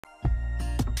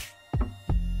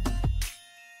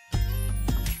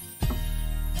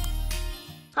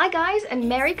Hi guys, and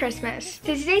Merry Christmas!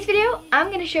 So today's video, I'm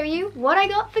going to show you what I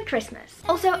got for Christmas.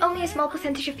 Also, only a small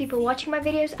percentage of people watching my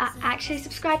videos are actually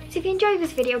subscribed, so if you enjoy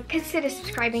this video, consider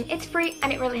subscribing. It's free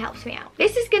and it really helps me out.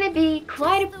 This is going to be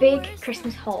quite a big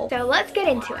Christmas haul, so let's get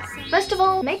into it. First of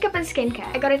all, makeup and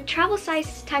skincare. I got a travel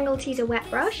size Tangle Teezer wet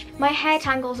brush. My hair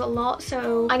tangles a lot,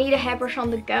 so I need a hairbrush on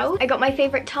the go. I got my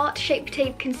favourite Tarte Shape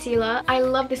Tape concealer. I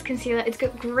love this concealer. It's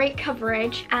got great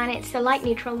coverage and it's the light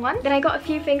neutral one. Then I got a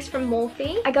few things from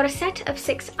Morphe. I got a set of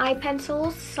 6 eye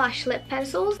pencils / lip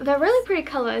pencils. They're really pretty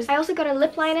colours. I also got a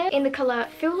lip liner in the colour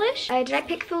Foolish. Did I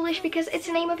pick Foolish because it's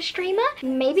the name of a streamer?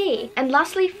 Maybe. And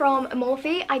lastly from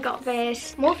Morphe, I got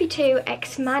this Morphe 2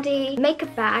 X Maddie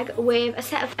makeup bag with a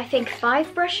set of, I think,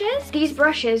 5 brushes. These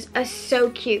brushes are so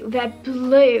cute. They're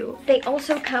blue. They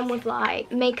also come with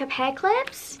like makeup hair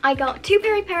clips. I got 2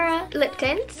 Peri Pera lip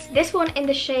tints. This one in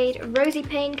the shade Rosy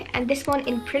Pink and this one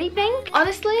in Pretty Pink.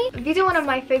 Honestly, these are one of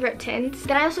my favourite tints.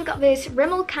 Then I also got this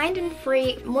Rimmel Kind and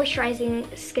Free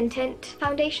moisturising skin tint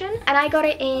foundation, and I got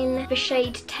it in the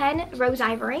shade 10 Rose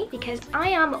Ivory because I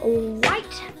am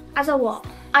white as a wall.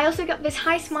 I also got this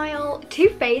Hi Smile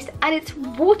toothpaste and it's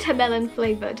watermelon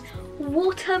flavoured.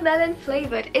 Watermelon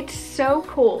flavored. It's so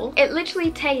cool. It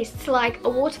literally tastes like a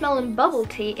watermelon bubble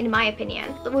tea in my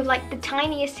opinion, with like the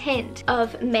tiniest hint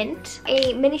of mint.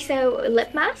 A Miniso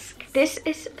lip mask. This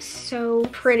is so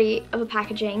pretty of a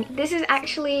packaging. This is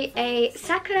actually a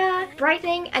Sakura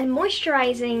brightening and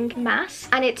moisturizing mask,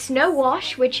 and it's no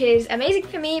wash, which is amazing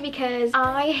for me because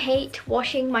I hate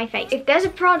washing my face. If there's a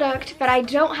product that I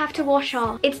don't have to wash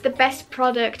off, it's the best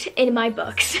product in my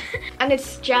books. And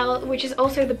it's gel, which is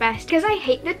also the best because I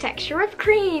hate the texture of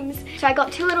creams. So I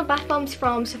got 2 little bath bombs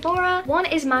from Sephora. One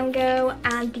is mango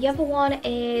and the other one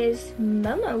is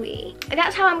momo-y.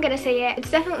 That's how I'm gonna say it.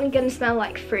 It's definitely gonna smell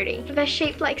like fruity. They're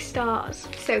shaped like stars.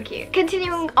 So cute.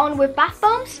 Continuing on with bath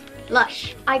bombs.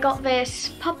 Lush. I got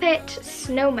this puppet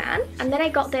snowman, and then I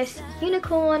got this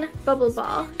unicorn bubble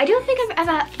bar. I don't think I've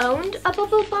ever owned a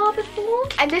bubble bar before,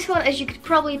 and this one, as you could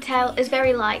probably tell, is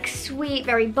very like sweet,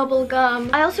 very bubble gum.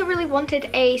 I also really wanted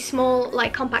a small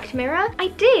like compact mirror. I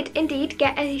did indeed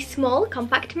get a small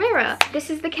compact mirror. This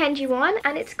is the Kenji one,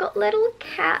 and it's got little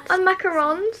cats and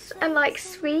macarons and like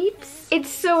sweets. It's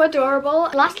so adorable.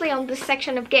 Lastly, on this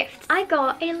section of gifts, I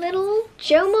got a little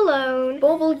Jo Malone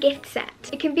bauble gift set.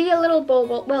 It can be a little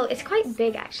bauble, well, it's quite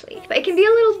big actually, but it can be a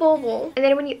little bauble, and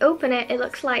then when you open it, it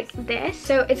looks like this.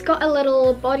 So it's got a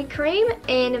little body cream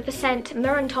in the scent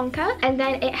Murren Tonka, and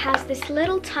then it has this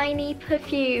little tiny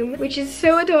perfume, which is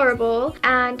so adorable,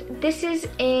 and this is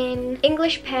in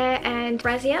English Pear and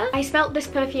Brassiere. I smelled this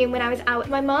perfume when I was out with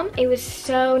my mum. It was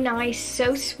so nice,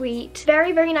 so sweet,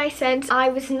 very, very nice scent. I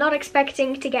was not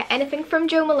expecting to get anything from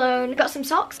Jo Malone. Got some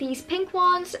socks, these pink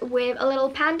ones with a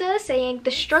little panda saying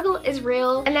the struggle is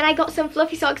real, and then I got some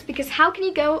fluffy socks because how can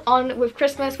you go on with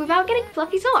Christmas without getting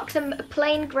fluffy socks? Some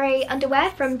plain grey underwear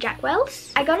from Jack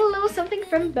Wells. I got a little something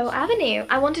from Bow Avenue.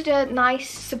 I wanted a nice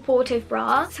supportive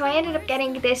bra, so I ended up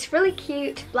getting this really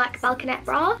cute black balconette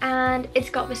bra, and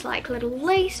it's got this like little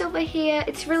lace over here.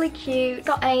 It's really cute.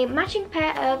 Got a matching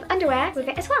pair of underwear with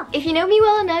it as well. If you know me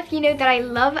well enough, you know that I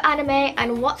love anime,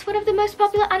 and what's one of the most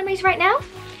popular animes right now?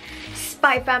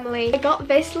 Spy Family. I got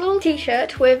this little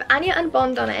t-shirt with Anya and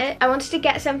Bond on it. I wanted to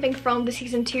get something from the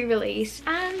season 2 release,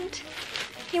 and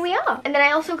here we are. And then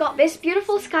I also got this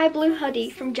beautiful sky blue hoodie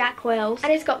from Jack Wells,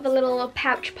 and it's got the little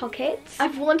pouch pockets.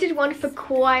 I've wanted one for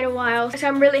quite a while, so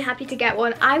I'm really happy to get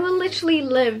one. I will literally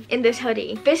live in this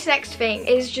hoodie. This next thing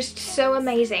is just so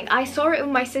amazing. I saw it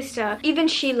with my sister. Even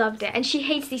she loved it, and she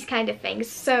hates these kind of things,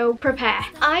 so prepare.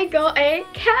 I got a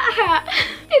cat hat.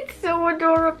 It's so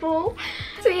adorable.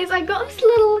 So yes, I got this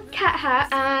little cat hat,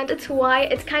 and it's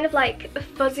white. It's kind of like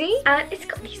fuzzy, and it's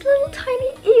got these little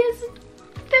tiny ears.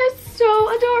 They're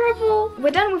so adorable.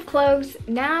 We're done with clothes.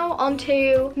 Now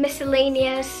onto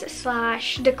miscellaneous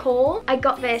 / decor. I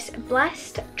got this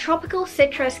Blessed Tropical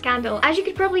Citrus candle. As you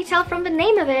could probably tell from the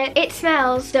name of it, it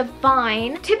smells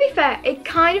divine. To be fair, it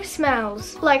kind of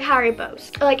smells like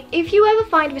Haribo's. Like, if you ever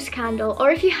find this candle, or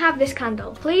if you have this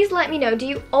candle, please let me know. Do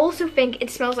you also think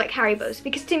it smells like Haribo's?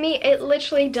 Because to me, it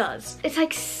literally does. It's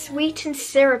like sweet and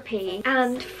syrupy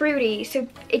and fruity, so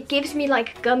it gives me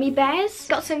like gummy bears.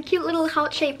 Got some cute little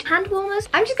heart-shaped hand warmers.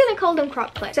 I'm just gonna call them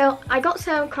croc clips. So I got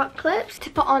some croc clips to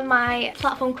put on my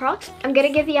platform crocs. I'm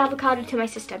gonna give the avocado to my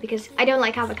sister because I don't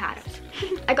like avocados.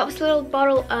 I got this little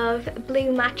bottle of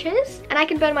blue matches and I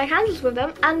can burn my candles with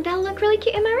them and they'll look really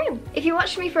cute in my room. If you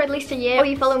watched me for at least a year or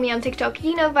you follow me on TikTok,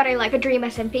 you know that I like a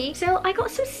dreamsmp. So I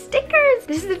got some stickers.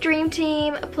 This is the Dream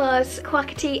Team plus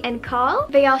Quackity and Carl.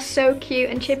 They are so cute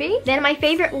and chibi. Then my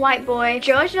favorite white boy,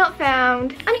 George Not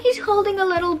Found, and he's holding a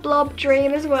little blob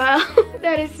dream as well.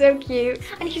 That is so cute.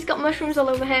 And he's got mushrooms all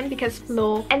over him because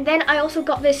lol. And then I also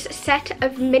got this set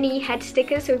of mini head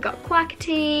stickers. So we've got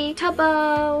Quackity,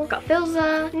 Tubbo, got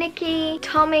Filza, Nikki,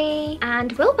 Tommy,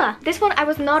 and Wilbur. This one I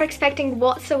was not expecting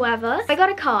whatsoever. I got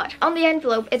a card. On the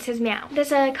envelope it says meow.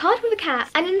 There's a card with a cat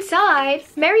and inside,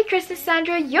 Merry Christmas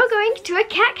Sandra, you're going to a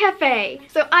cat cafe.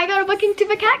 So I got a booking to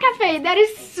the cat cafe. That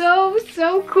is so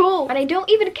cool. And I don't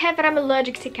even care that I'm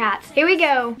allergic to cats. Here we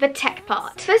go, the tech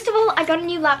part. First of all, I got a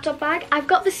new laptop bag. I've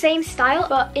got the same style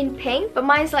but in pink, but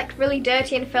mine's like really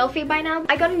dirty and filthy by now.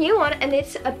 I got a new one and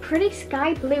it's a pretty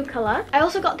sky blue color. I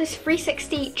also got this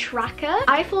 360 tracker.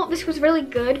 I thought this was really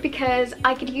good because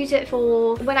I could use it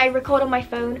for when I record on my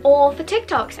phone or for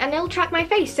TikToks and it'll track my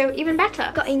face, so even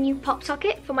better. Got a new pop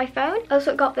socket for my phone.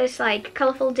 Also got this like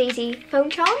colorful daisy phone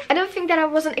charm. Another thing that I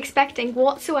wasn't expecting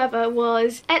whatsoever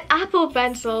was an Apple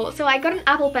Pencil. So I got an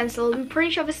Apple Pencil. I'm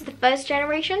pretty sure this is the first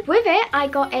generation. With it, I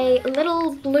got a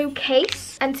little blue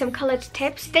case and some colored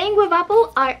tips. Staying with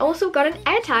Apple, I also got an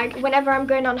AirTag. Whenever I'm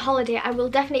going on holiday, I will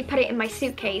definitely put it in my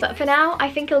suitcase. But for now, I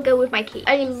think it'll go with my key.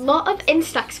 A lot of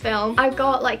Instax film. I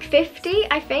got like 50,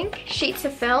 I think, sheets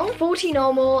of film. 40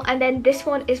 normal, and then this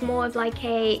one is more of like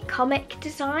a comic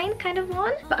design kind of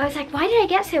one. But I was like, why did I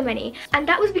get so many? And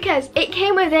that was because it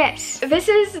came with this. This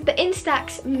is the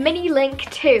Instax Mini Link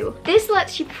 2. This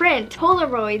lets you print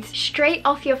Polaroids straight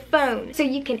off your phone. So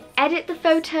you can edit the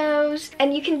photos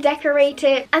and you can decorate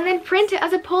it and then print it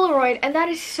as a Polaroid, and that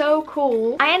is so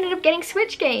cool. I ended up getting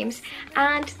Switch games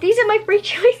and these are my free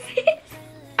choices.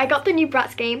 I got the new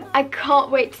Bratz game. I can't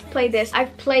wait to play this.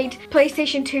 I've played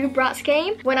PlayStation 2 Bratz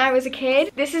game when I was a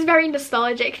kid. This is very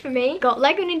nostalgic for me. Got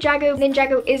Lego Ninjago.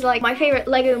 Ninjago is like my favorite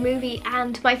Lego movie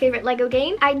and my favorite Lego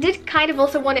game. I did kind of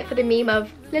also want it for the meme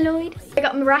of Liloid. I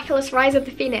got Miraculous Rise of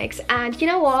the Phoenix, and you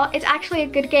know what? It's actually a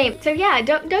good game. So yeah,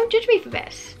 don't judge me for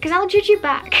this, because I'll judge you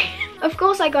back. Of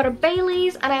course, I got a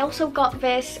Bailey's, and I also got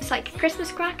this, it's like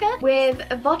Christmas cracker with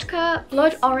a vodka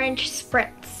blood orange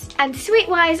spritz. And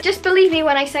sweet-wise, just believe me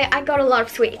when I say I got a lot of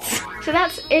sweets. So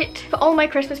that's it for all my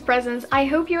Christmas presents. I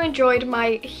hope you enjoyed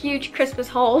my huge Christmas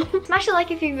haul. Smash a like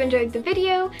if you've enjoyed the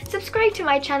video, subscribe to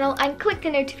my channel, and click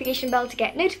the notification bell to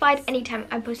get notified anytime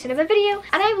I post another video.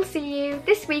 And I will see you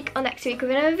this week or next week with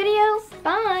another video.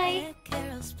 Bye!